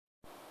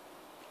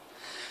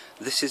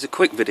This is a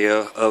quick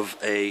video of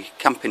a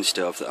camping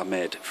stove that I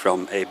made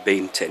from a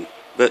bean tin,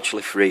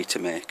 virtually free to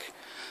make.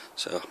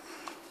 So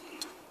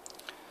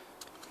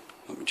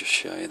let me just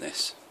show you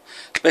this.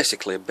 It's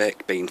basically a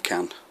baked bean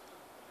can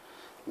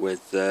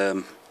with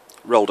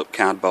rolled up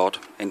cardboard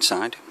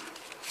inside.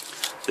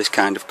 This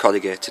kind of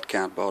corrugated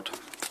cardboard.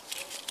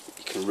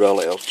 You can roll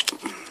it up.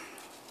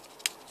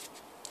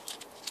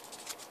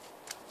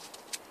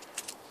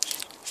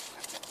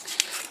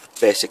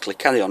 Basically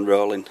carry on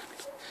rolling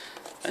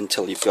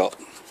until you've got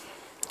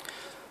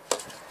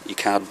your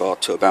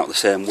cardboard to about the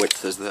same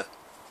width as the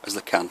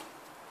can.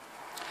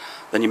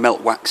 Then you melt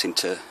wax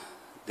into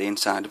the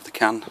inside of the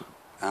can,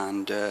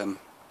 and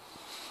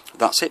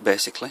that's it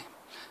basically.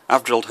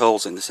 I've drilled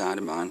holes in the side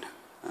of mine,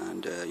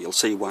 and you'll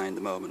see why in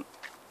the moment.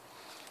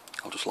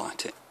 I'll just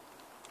light it.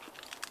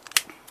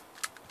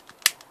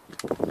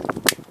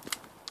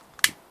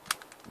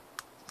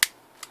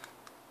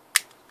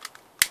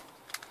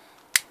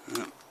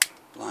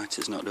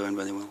 Lighter's not doing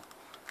very well.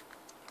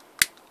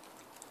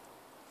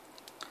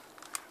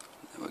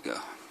 There we go.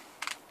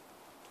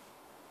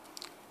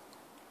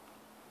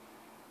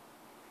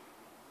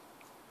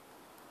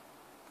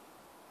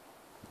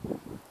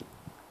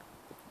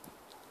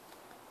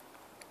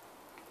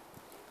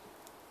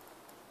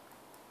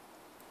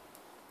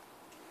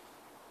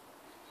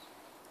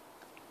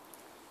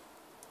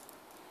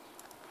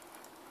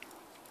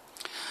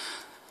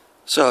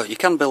 So you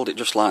can build it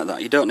just like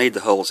that. You don't need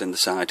the holes in the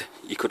side.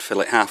 You could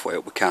fill it halfway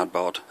up with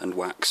cardboard and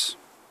wax.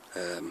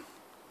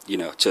 You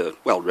know,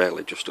 well,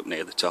 really just up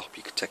near the top.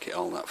 You could take it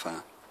all that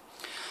far.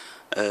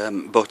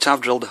 But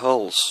I've drilled the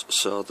holes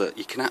so that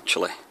you can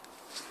actually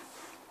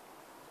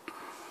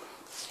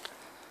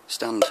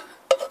stand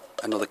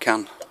another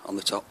can on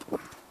the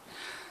top,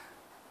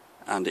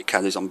 and it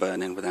carries on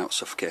burning without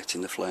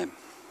suffocating the flame.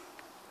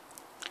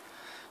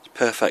 It's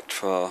perfect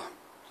for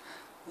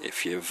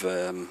if you've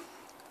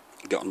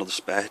got another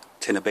spare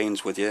tin of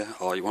beans with you,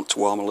 or you want to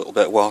warm a little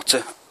bit of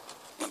water.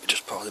 Let me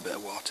just pour a bit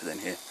of water in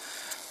here,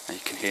 and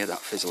you can hear that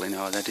fizzling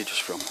already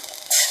just from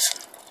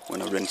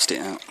when I rinsed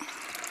it out.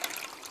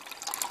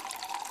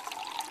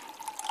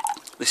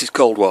 This is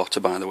cold water,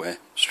 by the way,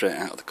 straight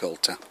out of the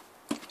cold tap.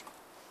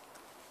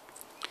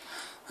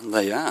 And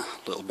there you are,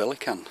 little billy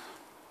can.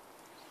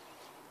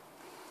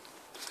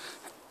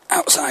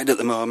 Outside at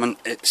the moment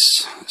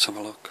let's have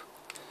a look,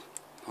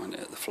 point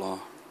it at the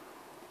floor.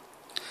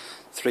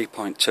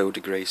 3.2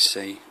 degrees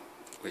C,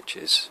 which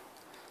is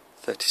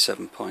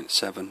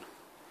 37.7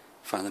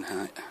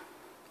 Fahrenheit.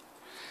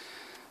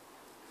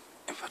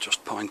 If I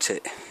just point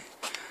it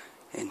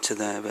into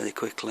there very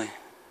quickly,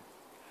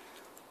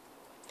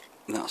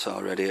 that's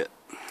already at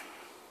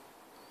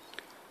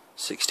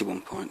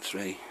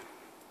 61.3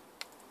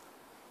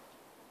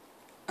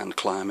 and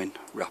climbing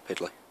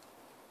rapidly.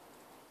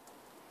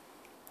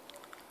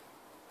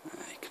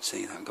 You can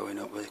see that going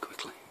up very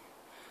quickly.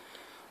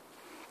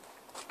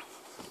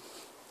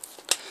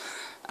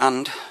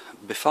 And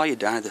before you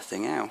dye the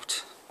thing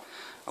out,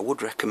 I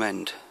would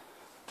recommend,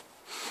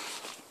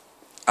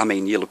 I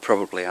mean, you'll have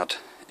probably had,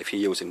 if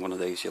you're using one of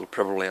these, you'll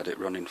probably had it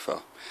running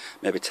for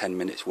maybe 10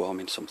 minutes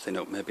warming something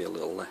up, maybe a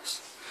little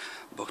less.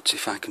 But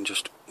if I can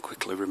just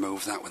quickly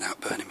remove that without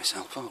burning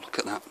myself, oh look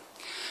at that.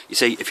 You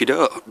see, if you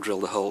don't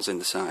drill the holes in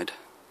the side,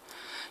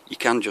 you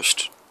can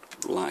just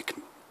like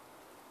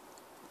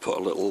put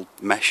a little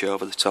mesh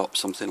over the top,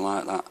 something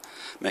like that,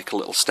 make a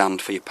little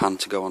stand for your pan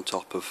to go on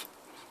top of,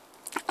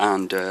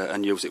 and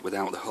use it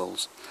without the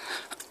holes.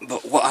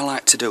 But what I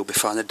like to do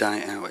before I dye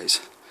it out is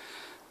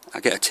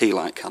I get a tea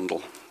light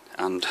candle,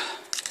 and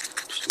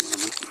just a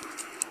moment,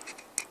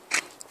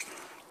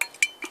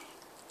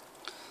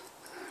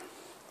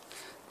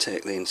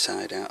 take the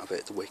inside out of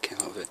it, the wick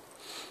out of it,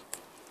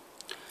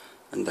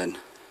 and then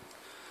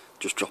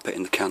just drop it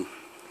in the can.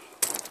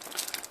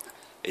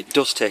 It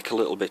does take a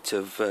little bit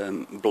of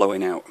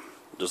blowing out,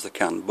 does the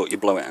can, but you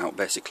blow it out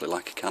basically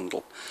like a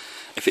candle.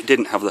 If it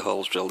didn't have the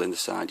holes drilled in the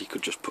side, you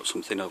could just put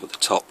something over the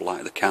top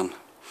like the can,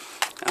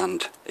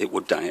 and it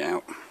would dye it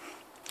out.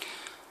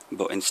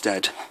 But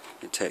instead,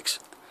 it takes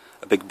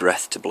a big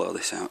breath to blow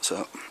this out,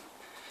 so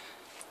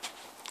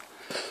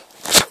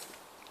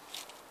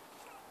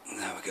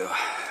there we go,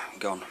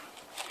 gone.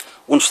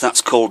 Once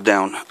that's cooled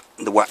down,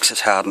 the wax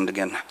has hardened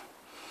again,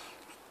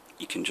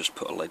 you can just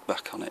put a lid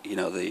back on it, you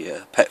know,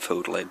 the pet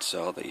food lids,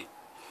 or the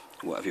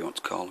whatever you want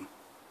to call them.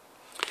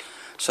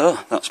 So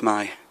that's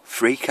my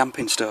free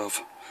camping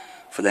stove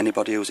for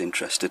anybody who's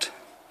interested.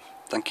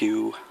 Thank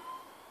you.